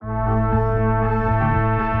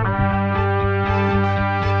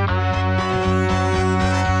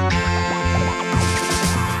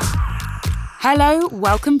Hello,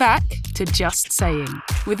 welcome back to Just Saying,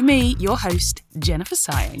 with me, your host, Jennifer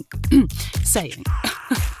Saying. Saying.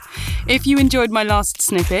 If you enjoyed my last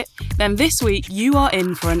snippet, then this week you are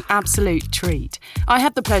in for an absolute treat. I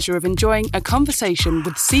had the pleasure of enjoying a conversation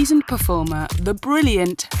with seasoned performer, the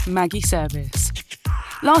brilliant Maggie Service.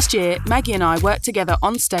 Last year, Maggie and I worked together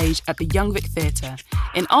on stage at the Young Vic Theatre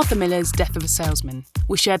in Arthur Miller's Death of a Salesman.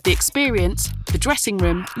 We shared the experience, the dressing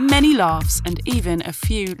room, many laughs, and even a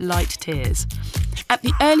few light tears. At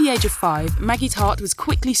the early age of 5, Maggie's heart was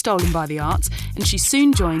quickly stolen by the arts, and she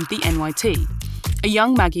soon joined the NYT. A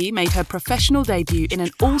young Maggie made her professional debut in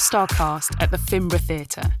an all-star cast at the Fimbra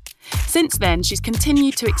Theatre. Since then, she's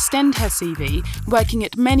continued to extend her CV, working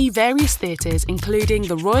at many various theatres, including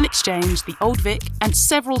the Royal Exchange, the Old Vic, and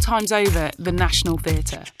several times over, the National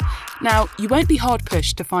Theatre. Now, you won't be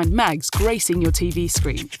hard-pushed to find Mags gracing your TV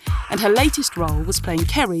screen, and her latest role was playing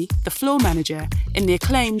Kerry, the floor manager, in the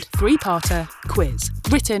acclaimed three-parter Quiz,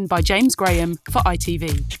 written by James Graham for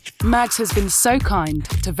ITV. Mags has been so kind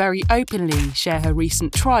to very openly share her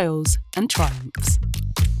recent trials and triumphs.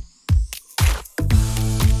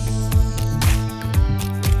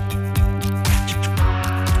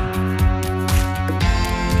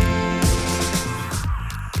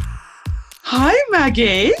 Hi,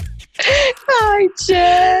 Maggie. Hi,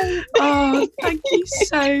 Jen. Oh, thank you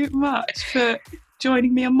so much for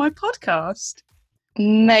joining me on my podcast.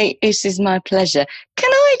 Mate, this is my pleasure.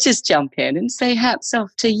 Can I just jump in and say hats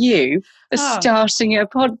off to you for starting a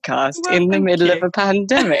podcast in the middle of a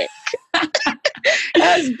pandemic?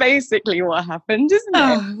 That's basically what happened, isn't it?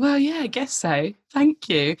 Oh, well, yeah, I guess so. Thank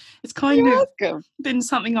you. It's kind of been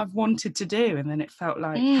something I've wanted to do, and then it felt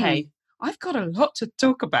like, hey, I've got a lot to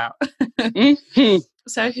talk about.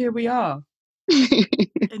 So here we are.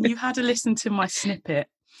 And you had to listen to my snippet.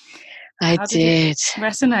 I did.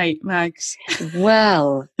 Resonate, Mags?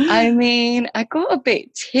 Well, I mean, I got a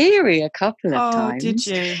bit teary a couple of times. Did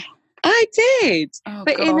you? I did. Oh,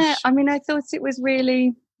 but gosh. I thought it was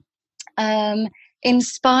really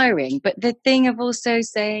inspiring. But the thing of also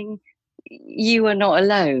saying you are not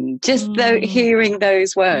alone, just hearing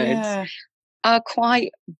those words are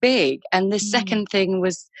quite big. And the second thing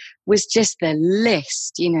was just the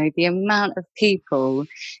list, the amount of people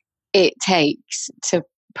it takes to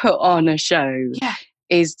put on a show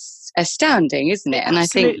is astounding, isn't it? And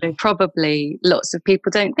Absolutely. I think probably lots of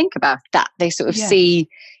people don't think about that. They sort of see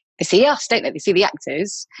us, don't they? They see the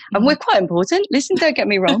actors, and we're quite important. Listen, don't get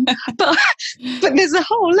me wrong, but there's a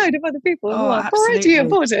whole load of other people who are already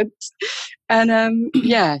important. And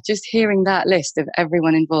just hearing that list of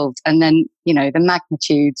everyone involved, and then the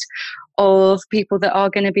magnitude of people that are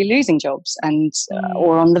going to be losing jobs and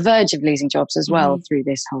or on the verge of losing jobs as well through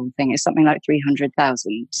this whole thing. It's something like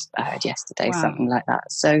 300,000 I heard yesterday, something like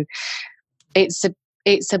that. So it's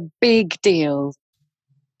a big deal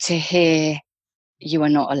to hear you are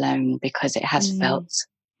not alone, because it has felt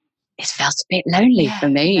a bit lonely for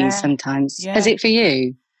me sometimes. Yeah. Is it for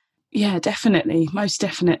you? Yeah, definitely. Most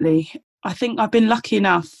definitely. I think I've been lucky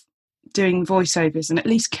enough doing voiceovers and at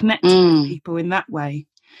least connecting with people in that way.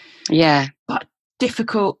 Yeah. But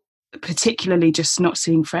difficult, particularly just not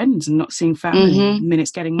seeing friends and not seeing family. I mean,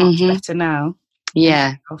 it's getting much better now.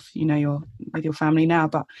 Yeah. You're with your family now,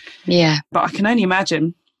 but I can only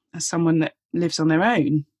imagine as someone that lives on their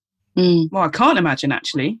own. Well, I can't imagine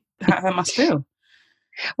actually how that must feel.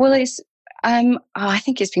 Well, it's I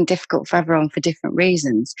think it's been difficult for everyone for different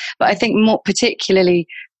reasons, but I think more particularly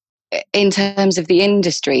in terms of the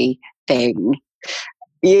industry thing,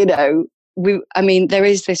 there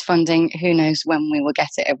is this funding. Who knows when we will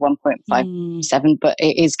get it at 1.57, but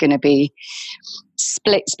it is going to be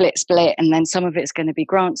split, and then some of it's going to be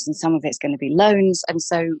grants and some of it's going to be loans, and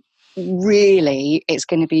so really it's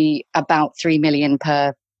going to be about 3 million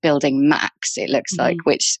per building max, it looks like,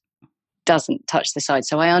 which doesn't touch the side.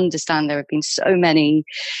 So I understand there have been so many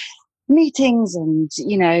meetings and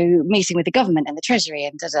meeting with the government and the Treasury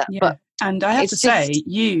and but and I have to say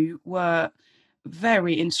you were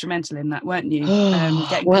very instrumental in that, weren't you? Getting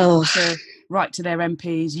people to write to their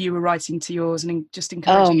MPs. You were writing to yours and just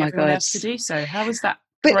encouraging everyone else to do so. How was that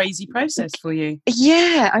crazy process for you?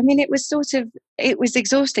 Yeah, I mean, it was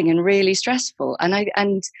exhausting and really stressful,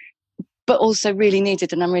 but also really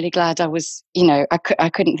needed. And I'm really glad I was, I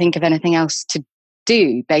couldn't think of anything else to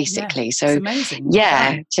do, basically. Yeah, so it's amazing.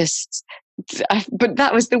 But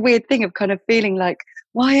that was the weird thing of kind of feeling like,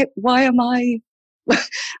 why am I,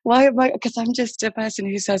 because I'm just a person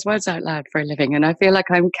who says words out loud for a living, and I feel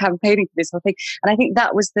like I'm campaigning for this whole thing. And I think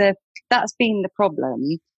that's been the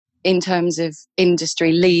problem in terms of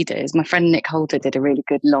industry leaders. My friend Nick Holder did a really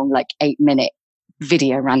good long, 8-minute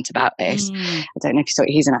video rant about this. I don't know if you saw it,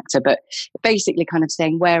 he's an actor, but basically kind of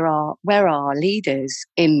saying where are our leaders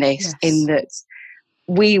in this, Yes. in that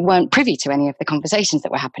we weren't privy to any of the conversations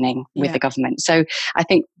that were happening with the government. So I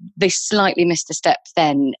think they slightly missed a step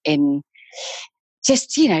then in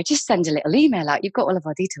just send a little email out. You've got all of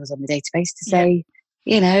our details on the database to say,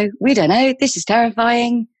 we don't know, this is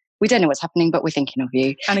terrifying. We don't know what's happening, but we're thinking of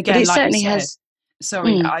you. And again, but it like certainly you said, has.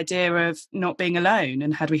 The idea of not being alone.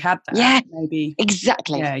 And had we had that, maybe.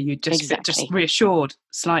 Exactly. Yeah, you just reassured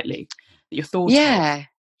slightly that you're thought of.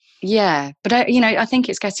 Yeah. But I think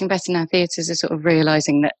it's getting better now. Theatres are sort of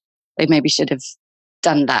realising that they maybe should have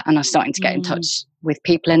done that and are starting to get in touch with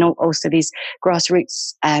people. And also these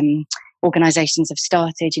grassroots organisations have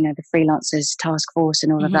started, the freelancers task force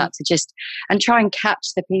and all of that, and try and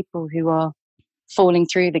catch the people who are falling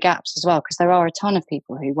through the gaps as well, because there are a ton of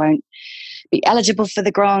people who won't be eligible for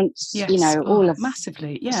the grants. All of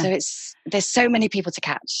massively. So there's so many people to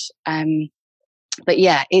catch. But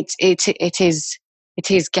yeah, it is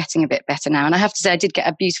getting a bit better now. And I have to say, I did get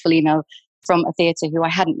a beautiful email from a theatre who I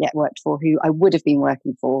hadn't yet worked for, who I would have been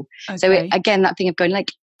working for. Okay. So again, that thing of going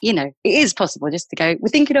like, it is possible just to go, we're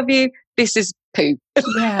thinking of you. This is poo.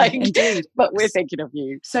 Yeah, indeed. But we're thinking of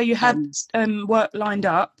you. So you had work lined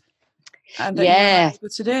up and that you were able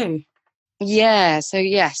to do. Yeah. So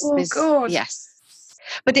yes. Oh God. Yes.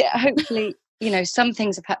 But hopefully, some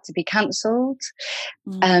things have had to be cancelled.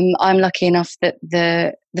 I'm lucky enough that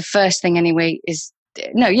the first thing anyway is,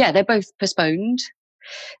 they're both postponed,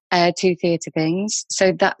 2 theatre things.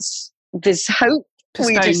 So there's hope.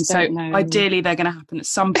 Postponed, we just don't know. Ideally they're going to happen at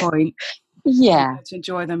some point. Yeah. To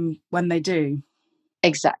enjoy them when they do.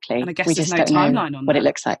 Exactly. And I guess we there's just no don't timeline know on what that. it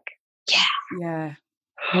looks like. Yeah.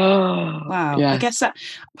 Wow. Yeah. I guess that,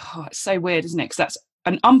 it's so weird, isn't it? Because that's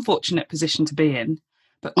an unfortunate position to be in,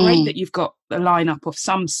 but great that you've got a lineup of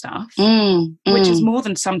some stuff, which is more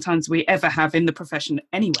than sometimes we ever have in the profession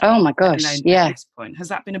anyway. Oh my gosh. At this point. Has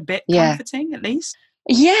that been a bit comforting at least?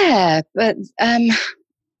 Yeah. But,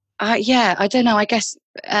 I don't know. I guess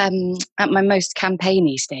at my most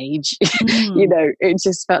campaigny stage, it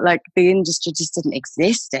just felt like the industry just didn't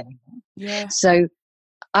exist anymore. Yeah. So,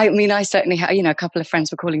 I certainly had, a couple of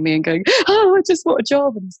friends were calling me and going, "Oh, I just want a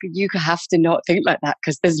job." And you have to not think like that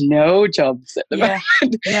because there's no jobs at the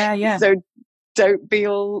moment. Yeah. So don't be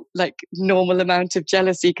all like normal amount of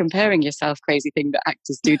jealousy comparing yourself, crazy thing that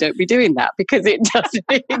actors do. Don't be doing that because it doesn't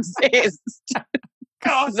exist.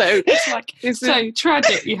 God, so it's so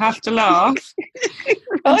tragic. You have to laugh.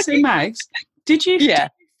 And so, Mags, did you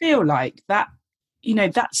feel like that?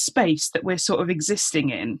 That space that we're sort of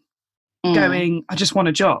existing in, going, I just want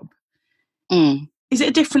a job. Is it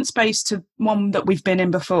a different space to one that we've been in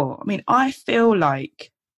before? I mean, I feel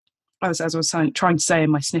like, as I was trying to say in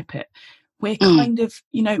my snippet, we're kind of,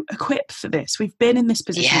 equipped for this. We've been in this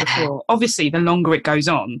position before. Obviously, the longer it goes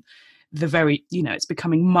on, the very, it's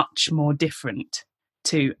becoming much more different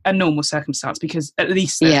to a normal circumstance because at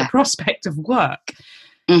least there's a prospect of work.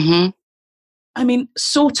 I mean,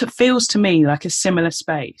 sort of feels to me like a similar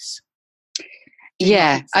space.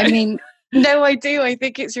 Yeah, I mean, no, I do. I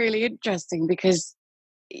think it's really interesting because,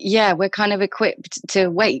 we're kind of equipped to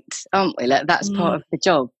wait, aren't we? Like that's part of the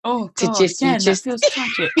job. Oh, God, that feels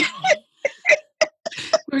tragic.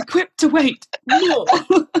 We're equipped to wait more.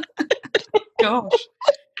 Gosh.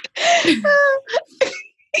 You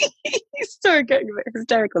start getting a bit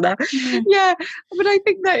hysterical now. Yeah, but I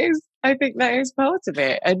think that is part of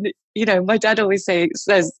it. And my dad always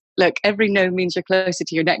says, look, every no means you're closer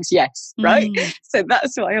to your next yes, right? So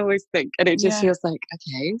that's what I always think. And it just feels like,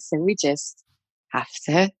 okay, so we just have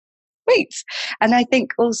to wait. And I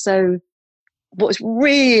think also what's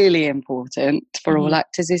really important for all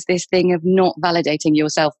actors is this thing of not validating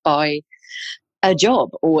yourself by a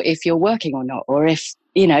job or if you're working or not, or if,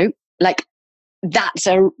 like that's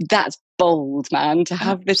bold, man, to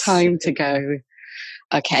have the time to go,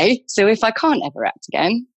 okay, so if I can't ever act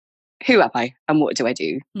again, who am I and what do I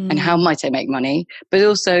do and how might I make money? But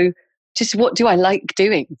also just what do I like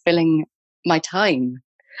doing, filling my time?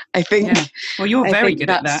 I think. Yeah. Well, you're very good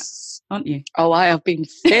at that, aren't you? Oh, I have been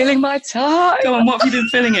filling my time. Go on, what have you been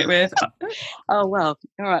filling it with? Oh, well,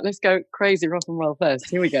 all right, let's go crazy rock and roll first.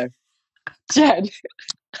 Here we go. Jen,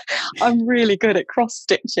 I'm really good at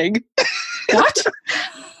cross-stitching. What?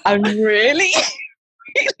 I'm really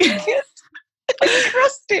good at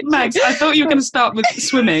cross-stitching. Mags, I thought you were going to start with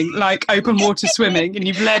swimming, like open water swimming, and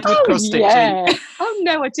you've led with cross-stitching. Yeah. Oh,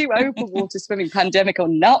 no, I do open water swimming, pandemic or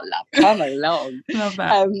not, love. Come along. Love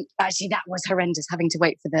that. Actually, that was horrendous, having to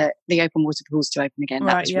wait for the open water pools to open again.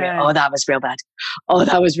 Right, that was real bad. Oh,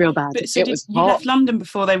 that was real bad. But, so you left London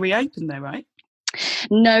before they reopened though, right?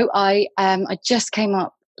 No, I just came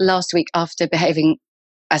up last week after behaving,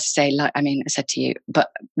 as I say, like, I mean, I said to you,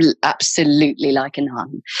 but absolutely like a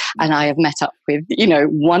nun. And I have met up with,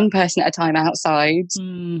 one person at a time outside,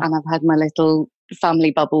 and I've had my little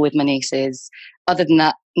family bubble with my nieces. Other than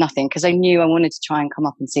that, nothing, because I knew I wanted to try and come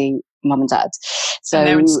up and see mum and dad. So and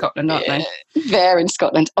they're in Scotland, aren't they? They're in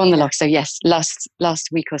Scotland on the loch. So yes, last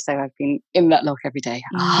week or so I've been in that loch every day.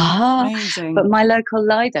 Amazing. But my local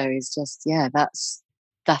Lido is just,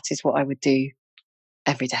 that is what I would do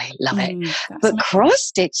every day. Love it. But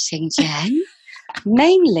cross-stitching, Jen,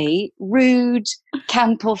 mainly rude,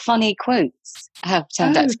 camp or funny quotes have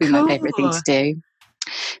turned out to be my favourite thing to do.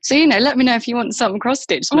 So, let me know if you want some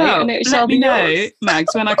cross-stitched, mate. Well, and it shall be yours.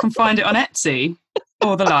 Mags, when I can find it on Etsy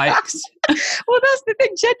or the likes. Well, that's the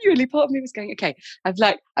thing. Genuinely, part of me was going, okay,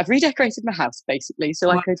 I've redecorated my house, basically. So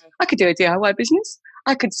I could do a DIY business.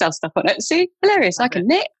 I could sell stuff on Etsy. Hilarious. I can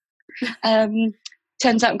knit.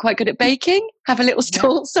 Turns out I'm quite good at baking. Have a little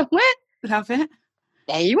stall somewhere. Love it.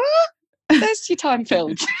 There you are. There's your time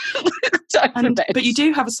filled. But you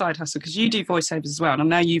do have a side hustle because you do voiceovers as well. And I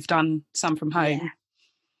know you've done some from home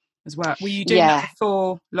as well. Were you doing that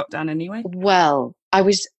before lockdown anyway? Well, I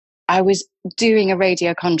was doing a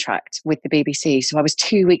radio contract with the BBC. So I was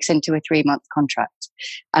 2 weeks into a 3-month contract.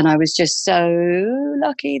 And I was just so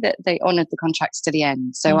lucky that they honoured the contracts to the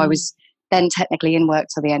end. So I was then technically in work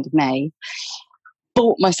till the end of May.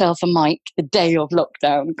 Bought myself a mic the day of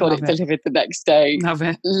lockdown, got it delivered the next day. Love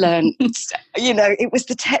it. Learned, it was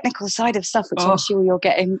the technical side of stuff, which I'm sure you're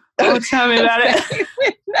getting. Oh, tell me about it.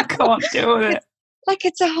 I can't deal with it. Like,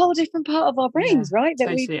 it's a whole different part of our brains, right?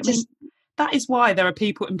 That totally. That is why there are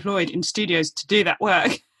people employed in studios to do that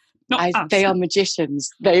work. Not us. They are magicians.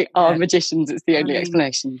 They are magicians. It's the only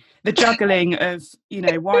explanation. The juggling of,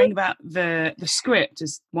 worrying about the script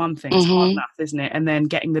is one thing. It's hard enough, isn't it? And then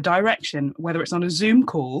getting the direction, whether it's on a Zoom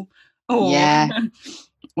call or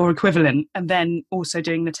equivalent, and then also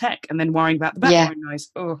doing the tech, and then worrying about the background noise.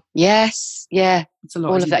 Oh, yes, yeah, it's a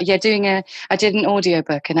lot. All of that. Yeah, I did an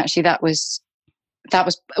audiobook, and actually that was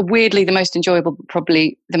weirdly the most enjoyable, but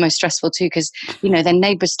probably the most stressful too, because then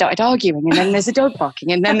neighbours started arguing, and then there's a dog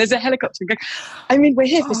barking, and then there's a helicopter going. I mean, we're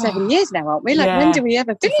here for 7 years now, aren't we? Like, when do we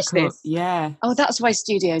ever finish this? Yeah. Oh, that's why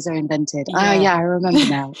studios are invented. I remember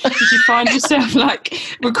now. Did you find yourself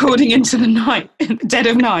recording into the night, dead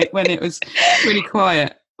of night, when it was really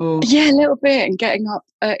quiet? Or... Yeah, a little bit, and getting up.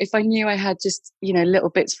 If I knew I had just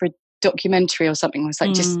little bits for a documentary or something, was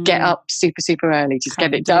like, just get up super, super early, just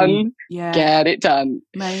get it done. Yeah. Get it done.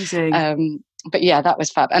 Amazing. But yeah, that was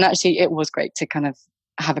fab. And actually it was great to kind of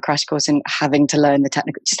have a crash course in having to learn the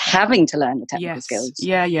technical skills.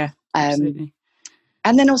 Yeah. Absolutely.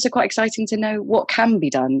 And then also quite exciting to know what can be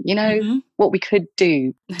done, what we could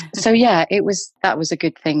do. So yeah, that was a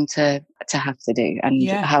good thing to have to do. And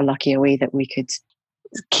how lucky are we that we could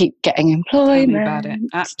keep getting employment. Tell me about it.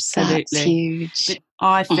 Absolutely. That's huge. But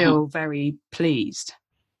I feel very pleased,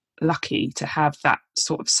 lucky to have that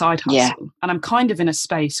sort of side hustle. Yeah. And I'm kind of in a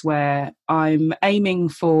space where I'm aiming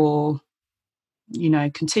for,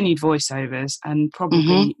 continued voiceovers and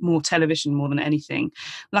probably more television more than anything.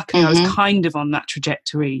 Luckily, I was kind of on that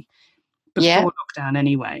trajectory before lockdown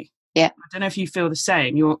anyway. Yeah. I don't know if you feel the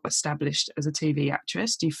same. You're established as a TV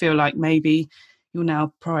actress. Do you feel like maybe you'll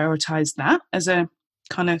now prioritise that as a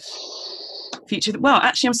kind of future? Well,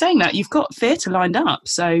 actually, I'm saying that you've got theatre lined up,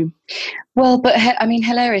 so. Well, but I mean,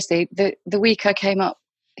 hilariously, the week I came up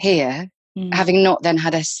here, having not then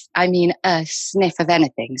had a sniff of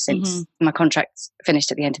anything since my contract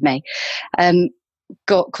finished at the end of May,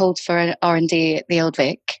 got called for an R&D at the Old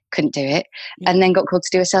Vic, couldn't do it, and then got called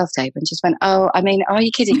to do a self-tape, and just went, are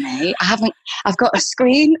you kidding me? I've got a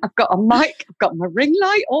screen, I've got a mic, I've got my ring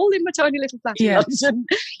light, all in my tiny little flat in London,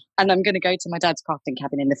 and I'm going to go to my dad's crafting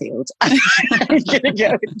cabin in the field. I'm going to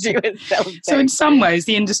go and do a self-tape. So in some ways,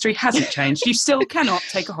 the industry hasn't changed. You still cannot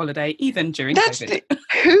take a holiday, even during COVID.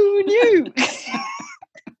 Who knew?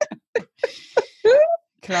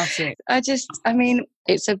 Classic.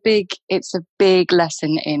 It's a big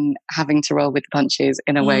lesson in having to roll with the punches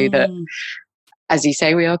in a way that, as you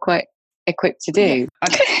say, we are quite equipped to do.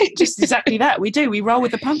 Just exactly that. We roll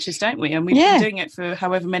with the punches, don't we? And we've been doing it for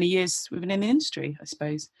however many years we've been in the industry, I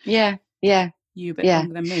suppose. Yeah. You a bit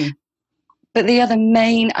longer than me. But the other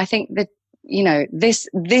main, I think that,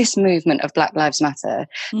 this movement of Black Lives Matter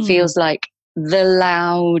feels like the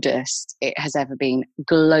loudest it has ever been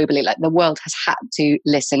globally. Like, the world has had to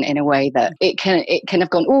listen in a way that it can have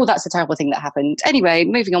gone, oh, that's a terrible thing that happened. Anyway,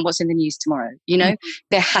 moving on, what's in the news tomorrow?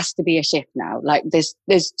 There has to be a shift now. Like,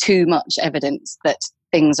 there's too much evidence that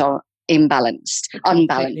things are unbalanced.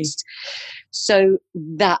 So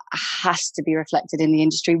that has to be reflected in the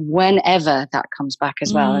industry whenever that comes back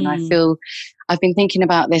as well. And I feel I've been thinking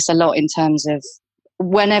about this a lot in terms of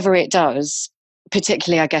whenever it does,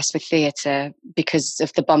 particularly I guess with theatre, because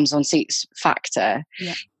of the bums on seats factor.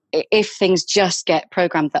 Yeah. If things just get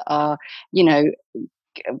programmed that are,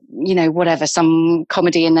 whatever, some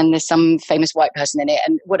comedy and then there's some famous white person in it,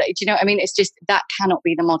 and what, do you know what I mean? It's just, that cannot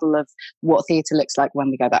be the model of what theatre looks like when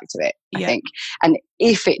we go back to it, I think. And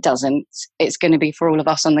if it doesn't, it's going to be for all of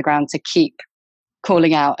us on the ground to keep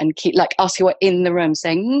calling out and keep, like, us who are in the room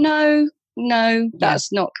saying, no,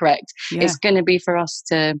 that's not correct. It's going to be for us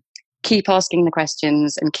to keep asking the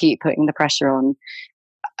questions and keep putting the pressure on.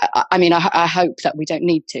 I mean, I hope that we don't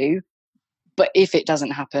need to, but if it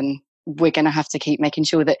doesn't happen, we're going to have to keep making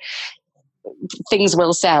sure that things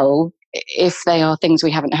will sell if they are things we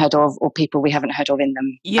haven't heard of or people we haven't heard of in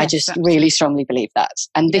them. I just really strongly believe that.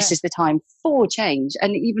 And this is the time for change.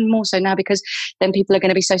 And even more so now, because then people are going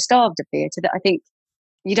to be so starved of theatre that I think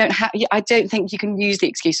I don't think you can use the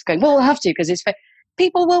excuse of going, well, we'll have to because it's fair.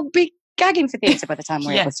 People will be gagging for theatre by the time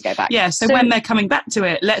we're able to go back. Yeah, so when they're coming back to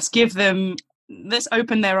it, let's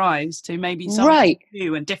open their eyes to maybe something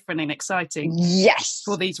new and different and exciting. Yes.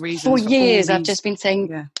 For these reasons. For years, I've just been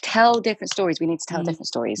saying, tell different stories. We need to tell different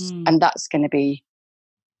stories. And that's going to be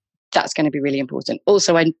really important.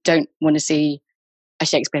 Also, I don't want to see a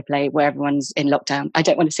Shakespeare play where everyone's in lockdown. I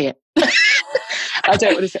don't want to see it. I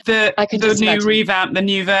don't want to see it. The new revamp, the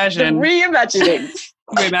new version. The reimagining.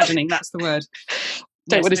 Reimagining, that's the word.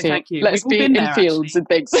 Don't want to see it. Let's be in fields and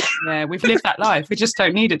things. Yeah, we've lived that life. We just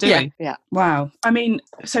don't need it, do we? Yeah. Wow. I mean,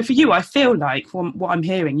 so for you, I feel like from what I'm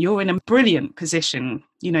hearing, you're in a brilliant position.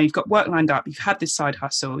 You've got work lined up. You've had this side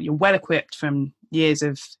hustle. You're well equipped from years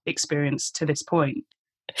of experience to this point.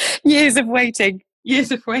 Years of waiting,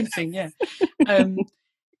 yeah.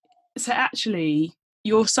 So actually,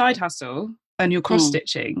 your side hustle and your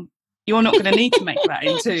cross-stitching, you're not going to need to make that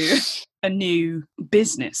into a new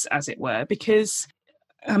business, as it were, because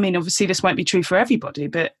I mean, obviously this won't be true for everybody,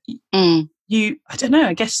 but I don't know,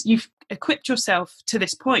 I guess you've equipped yourself to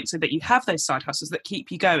this point so that you have those side hustles that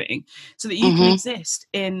keep you going, so that you can exist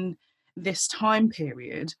in this time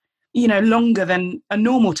period, longer than a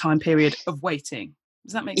normal time period of waiting.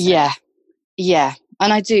 Does that make sense? Yeah.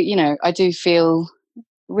 And I do feel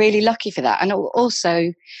really lucky for that. And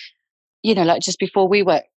also, like just before we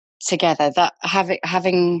worked together, that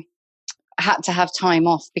having had to have time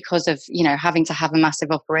off because of having to have a massive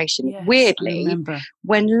operation. Yes, weirdly,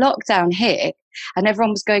 when lockdown hit and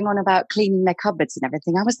everyone was going on about cleaning their cupboards and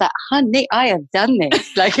everything, I was like, honey, I have done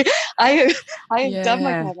this. Like I have done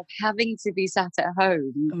my kind of having to be sat at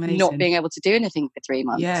home, not being able to do anything for 3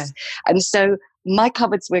 months. And so my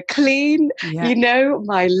cupboards were clean,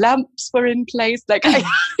 my lamps were in place. Like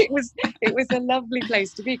it was a lovely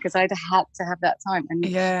place to be because I'd had to have that time.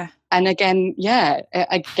 And again,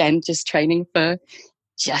 just training for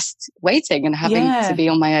just waiting and having to be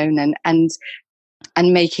on my own and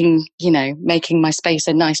making my space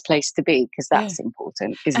a nice place to be, because that's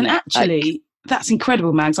important, isn't it? And actually, that's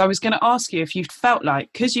incredible, Mags. I was going to ask you if you felt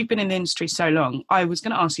like, because you've been in the industry so long, I was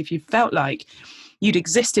going to ask you if you felt like you'd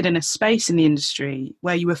existed in a space in the industry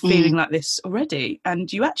where you were feeling like this already,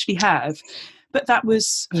 and you actually have, but that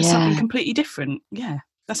was something completely different. Yeah.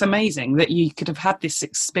 That's amazing that you could have had this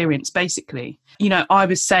experience, basically. I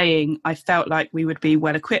was saying I felt like we would be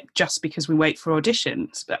well equipped just because we wait for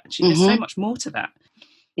auditions, but actually there's so much more to that.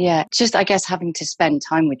 Yeah, just I guess having to spend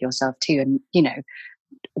time with yourself too, and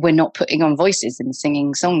we're not putting on voices and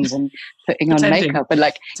singing songs and putting on makeup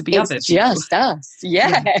and to be it's others. Just us.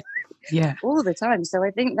 Yeah. All the time. So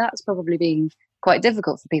I think that's probably been quite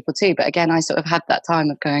difficult for people too. But again, I sort of had that time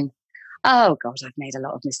of going, oh God, I've made a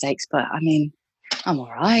lot of mistakes, but I mean, I'm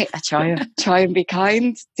all right. I try and be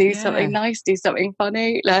kind, do something nice, do something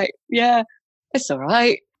funny. It's all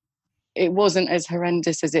right. It wasn't as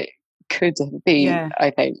horrendous as it could have been,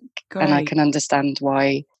 I think. Great. And I can understand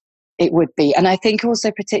why it would be. And I think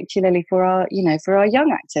also particularly for our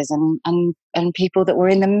young actors and people that were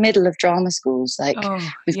in the middle of drama schools,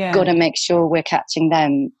 we've got to make sure we're catching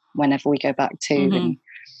them whenever we go back to, and,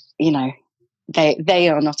 they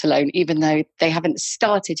are not alone, even though they haven't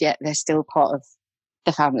started yet, they're still part of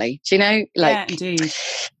the family. Do you know? Indeed.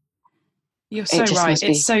 You're so right.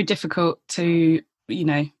 It's so difficult to,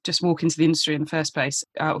 just walk into the industry in the first place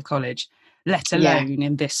out of college, let alone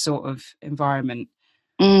in this sort of environment.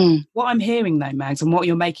 What I'm hearing though, Mags, and what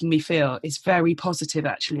you're making me feel is very positive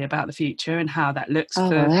actually about the future and how that looks for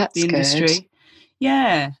the industry. Good.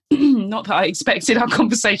 Yeah. Not that I expected our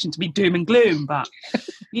conversation to be doom and gloom, but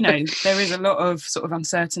there is a lot of sort of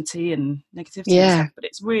uncertainty and negativity and stuff, but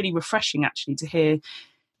it's really refreshing actually to hear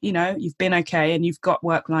you've been okay and you've got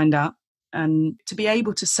work lined up. And to be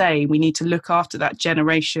able to say we need to look after that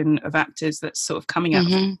generation of actors that's sort of coming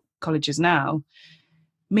out of colleges now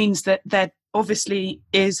means that there obviously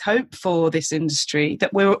is hope for this industry,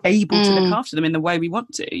 that we're able to look after them in the way we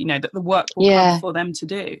want to, that the work will come for them to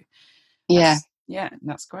do.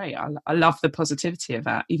 That's great. I love the positivity of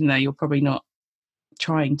that, even though you're probably not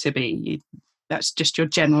trying to be. That's just your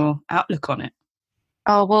general outlook on it.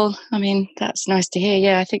 Oh, well, I mean, that's nice to hear.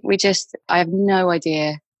 Yeah, I think I have no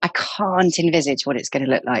idea. I can't envisage what it's going to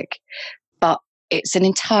look like, but it's an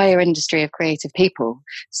entire industry of creative people.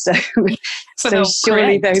 So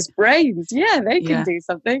surely those brains, they can do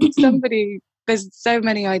something. There's so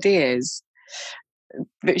many ideas,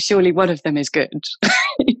 but surely one of them is good.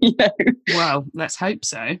 Well, let's hope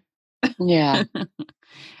so. Yeah.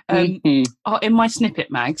 In my snippet,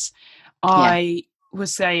 Mags, I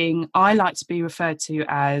was saying I like to be referred to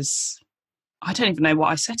as, I don't even know what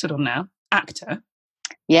I settled on now, actor.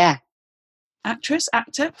 Yeah. Actress,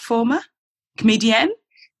 actor, performer, comedian.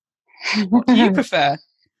 What do you prefer?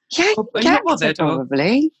 Yeah, are you not bothered,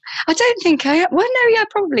 probably. I don't think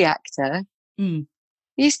probably actor.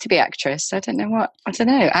 Used to be actress. I don't know,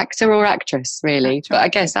 actor or actress, really. Actor, but I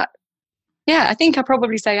guess that, I think I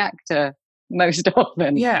probably say actor most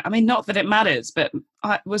often. Yeah, I mean, not that it matters, but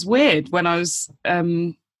it was weird when I was,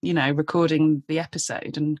 recording the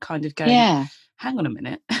episode and kind of going, hang on a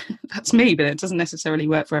minute, that's me, but it doesn't necessarily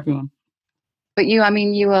work for everyone. But you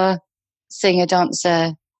are singer,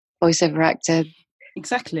 dancer, voiceover actor.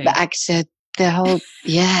 Exactly. The actor, the whole,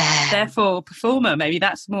 Therefore, performer, maybe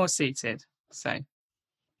that's more suited. So.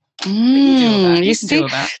 You see,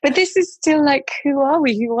 but this is still like, who are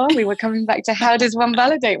we? We're coming back to how does one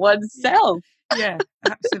validate oneself? Yeah,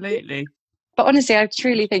 absolutely. But honestly, I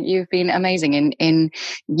truly think you've been amazing in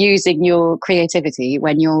using your creativity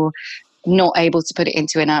when you're not able to put it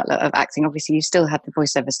into an outlet of acting. Obviously, you still have the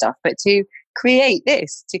voiceover stuff, but to create a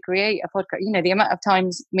podcast, the amount of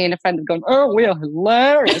times me and a friend have gone, oh, we are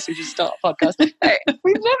hilarious, we just start a podcast.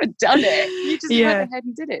 We've never done it. You just went ahead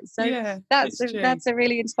and did it. So that's a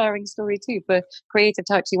really inspiring story too for creative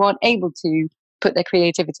types who aren't able to put their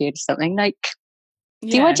creativity into something. Like,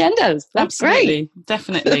 do agendas. That's absolutely great.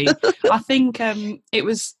 Definitely. I think it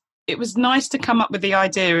was nice to come up with the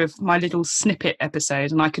idea of my little snippet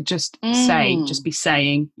episode, and I could just be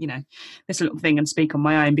saying, this little thing and speak on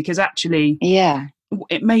my own, because actually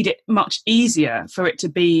it made it much easier for it to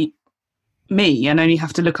be me and only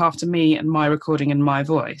have to look after me and my recording and my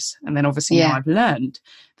voice. And then obviously now I've learned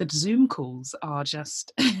that Zoom calls are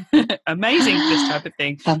just amazing for this type of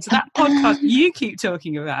thing. So that podcast you keep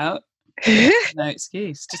talking about, no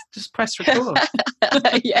excuse, just press record.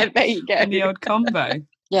 Yeah, there you go. In the old combo.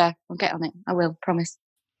 Yeah, I'll get on it. I will, promise.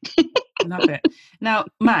 Love it. Now,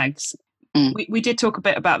 Mags, we did talk a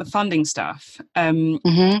bit about the funding stuff. I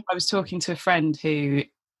was talking to a friend who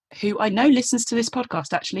I know listens to this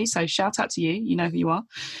podcast, actually, so shout out to you. You know who you are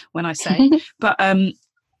when I say. But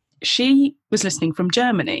she was listening from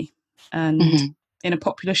Germany and in a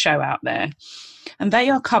popular show out there. And they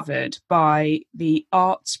are covered by the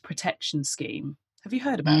Arts Protection Scheme. Have you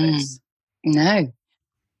heard about this? No.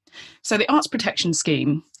 So the Arts Protection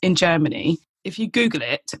Scheme in Germany, if you Google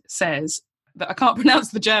it, says that, I can't pronounce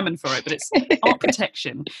the German for it, but it's art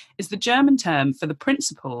protection is the German term for the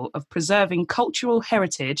principle of preserving cultural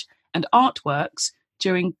heritage and artworks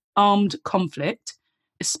during armed conflict,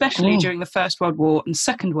 especially during the First World War and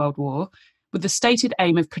Second World War, with the stated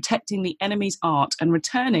aim of protecting the enemy's art and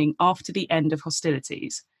returning after the end of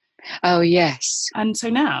hostilities. Oh, yes. And so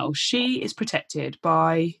now she is protected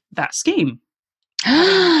by that scheme.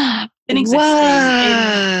 Been existing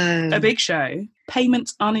in a big show,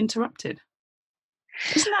 payments uninterrupted.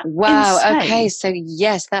 Isn't that insane? Okay, so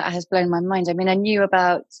yes, that has blown my mind. I mean, I knew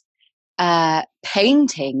about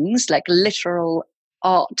paintings, like literal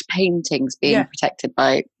art paintings being protected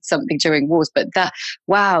by something during wars, but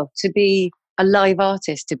to be a live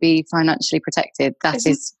artist, to be financially protected, that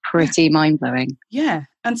is pretty mind-blowing. Yeah,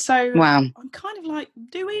 and so I'm kind of like,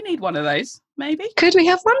 do we need one of those? Maybe. Could we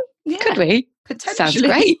have one? Yeah. Could we? Potentially. Sounds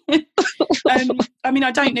great. I mean,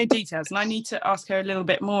 I don't know details and I need to ask her a little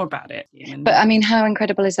bit more about it. But I mean, how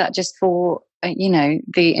incredible is that just for,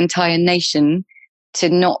 the entire nation to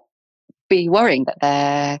not be worrying that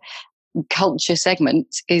their culture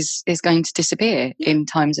segment is going to disappear in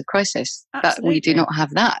times of crisis. Absolutely. That we do not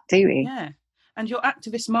have that, do we? Yeah. And your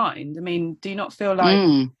activist mind, I mean, do you not feel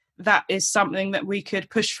like that is something that we could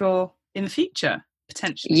push for in the future,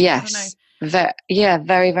 potentially? Yes.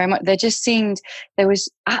 Very, very much. There was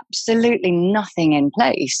absolutely nothing in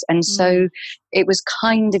place. And so it was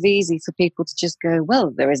kind of easy for people to just go,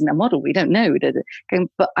 well, there isn't a model. We don't know.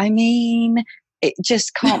 But I mean, it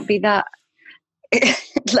just can't be that.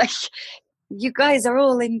 Like, you guys are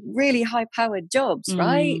all in really high powered jobs,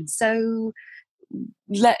 right? So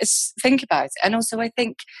let's think about it. And also, I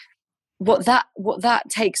think what that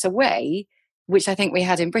takes away, which I think we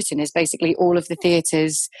had in Britain, is basically all of the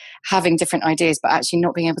theatres having different ideas, but actually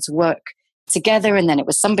not being able to work together. And then it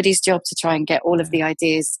was somebody's job to try and get all of the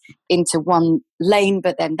ideas into one lane,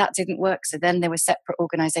 but then that didn't work. So then there were separate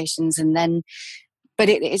organisations, and then, but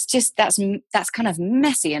it's just, that's kind of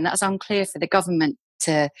messy, and that's unclear for the government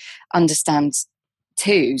to understand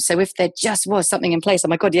too. So if there just was something in place, oh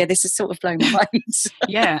my God, yeah, this is sort of blown my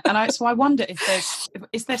mind. So I wonder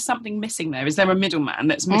is there something missing there? Is there a middleman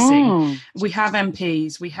that's missing? We have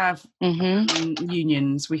MPs, we have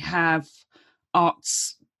unions, we have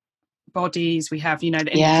arts bodies, we have, you know,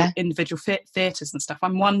 the individual theatres and stuff.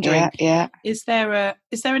 I'm wondering, is there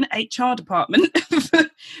an HR department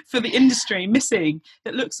for the industry missing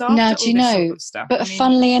that looks after all this sort of stuff? But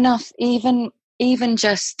funnily enough, even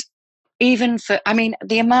for, I mean,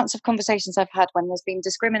 the amounts of conversations I've had when there's been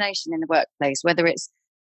discrimination in the workplace, whether it's,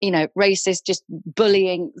 you know, racist, just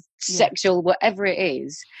bullying, sexual, whatever it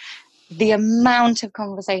is, the amount of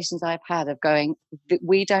conversations I've had of going,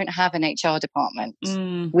 we don't have an HR department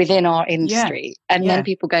within our industry. And then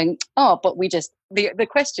people going, oh, but we just, the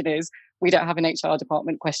question is, we don't have an HR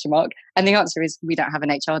department, ? And the answer is, we don't have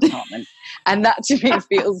an HR department. And that to me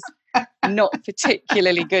feels not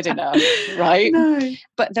particularly good enough, right? No.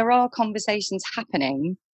 But there are conversations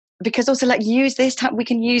happening, because also, like, use this time, we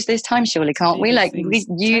can use this time, surely, can't we? Like, we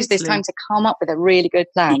use this time to come up with a really good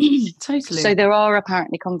plan. Totally. So there are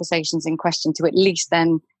apparently conversations in question to at least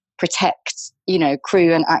then protect, you know,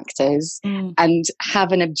 crew and actors, and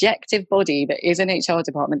have an objective body that is an HR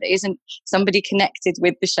department, that isn't somebody connected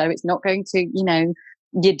with the show. It's not going to, you know,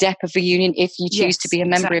 your dep of a union if you choose to be a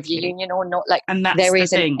member of your union or not. Like, and there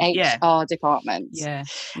is an HR department.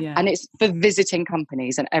 And it's for visiting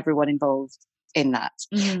companies and everyone involved in that.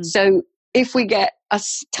 So if we get a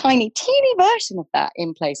teeny version of that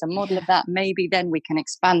in place, a model of that, maybe then we can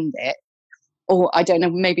expand it. Or I don't know,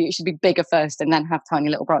 maybe it should be bigger first and then have tiny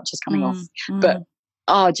little branches coming off. But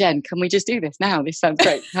Jen, can we just do this now? This sounds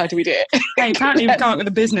great. How do we do it? Hey, apparently we've come up with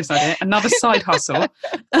a business idea, another side hustle.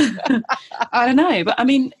 I don't know, but I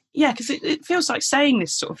mean, because it feels like saying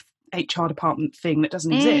this sort of HR department thing that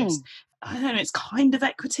doesn't exist. I don't know, it's kind of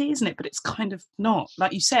equity, isn't it? But it's kind of not.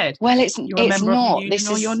 Like you said, well, you're a member not. Of the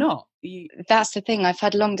union, or you're not. That's the thing. I've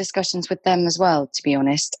had long discussions with them as well, to be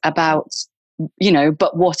honest, about, you know,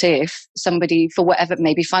 but what if somebody, for whatever,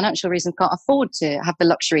 maybe financial reasons, can't afford to have the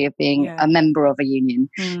luxury of being a member of a union?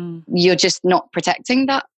 You're just not protecting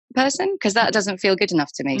that person, because that doesn't feel good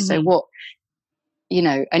enough to me. So what, you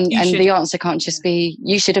know, and the answer can't just be,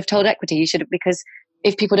 you should have told equity, you should have, because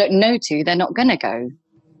if people don't know to, they're not going to go.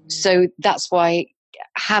 So that's why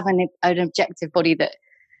having an objective body that,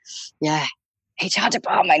 HR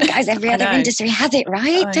department, guys, every other industry has it,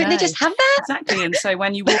 right? Don't they just have that? Exactly. And so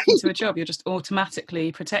when you walk into a job, you're just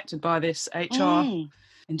automatically protected by this HR.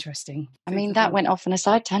 Interesting. I mean, that went off on a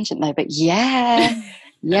side tangent though, but yes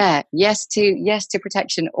to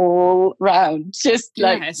protection all round. Just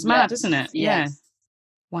like, it's mad, isn't it? Yeah.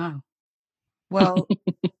 Wow. Well,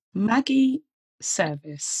 Maggie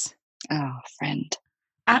Service. Oh, friend.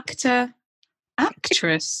 Actor,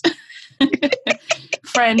 actress,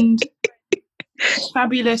 friend,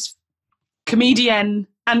 fabulous comedian,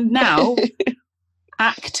 and now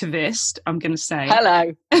activist, I'm going to say.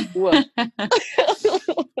 Hello.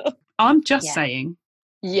 I'm just saying.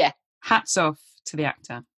 Yeah. Hats off to the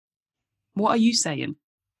actor. What are you saying?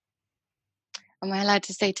 Am I allowed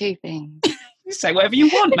to say two things? You say whatever you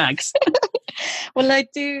want, Mags. Well, I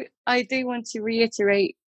do want to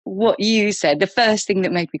reiterate what you said. The first thing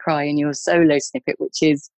that made me cry in your solo snippet, which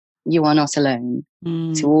is, you are not alone.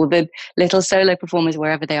 To all the little solo performers,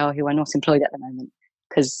 wherever they are, who are not employed at the moment,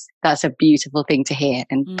 because that's a beautiful thing to hear,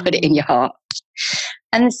 and put it in your heart.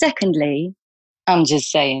 And secondly, I'm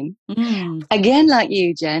just saying, again, like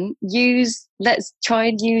you, Jen, let's try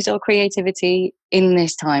and use our creativity in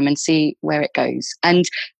this time and see where it goes. And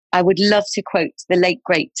I would love to quote the late,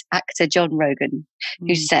 great actor John Rogan,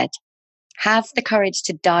 who said, have the courage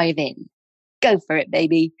to dive in. Go for it,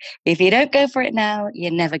 baby. If you don't go for it now,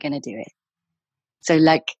 you're never going to do it. So,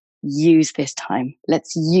 like, use this time.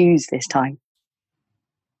 Let's use this time.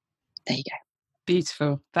 There you go.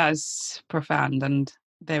 Beautiful. That is profound. And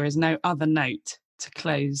there is no other note to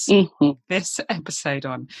close this episode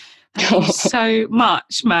on. Thank you so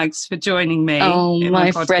much, Mags, for joining me. Oh,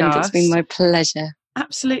 my podcast. friend, it's been my pleasure.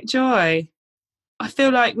 Absolute joy. I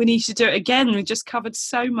feel like we need to do it again. We just covered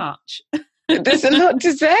so much. There's a lot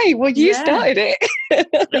to say. Well, you started it.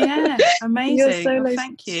 Yeah, amazing. Your solo,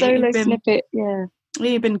 thank you. Solo snippet, yeah.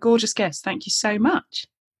 You've been a gorgeous guest. Thank you so much.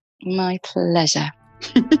 My pleasure.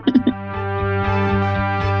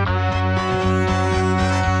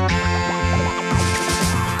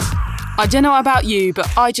 I don't know about you,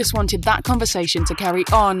 but I just wanted that conversation to carry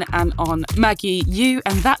on and on. Maggie, you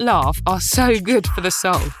and that laugh are so good for the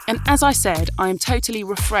soul. And as I said, I am totally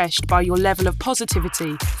refreshed by your level of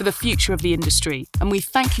positivity for the future of the industry. And we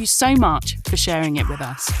thank you so much for sharing it with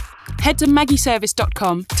us. Head to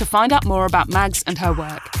maggieservice.com to find out more about Mags and her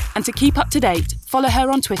work. And to keep up to date, follow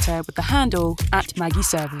her on Twitter with the handle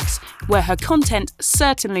 @MaggieService, where her content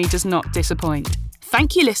certainly does not disappoint.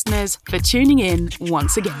 Thank you, listeners, for tuning in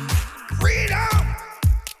once again. Freedom!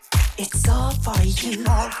 It's all for you.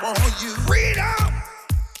 All for you. Freedom!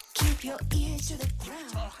 Keep your ears to the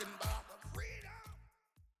ground.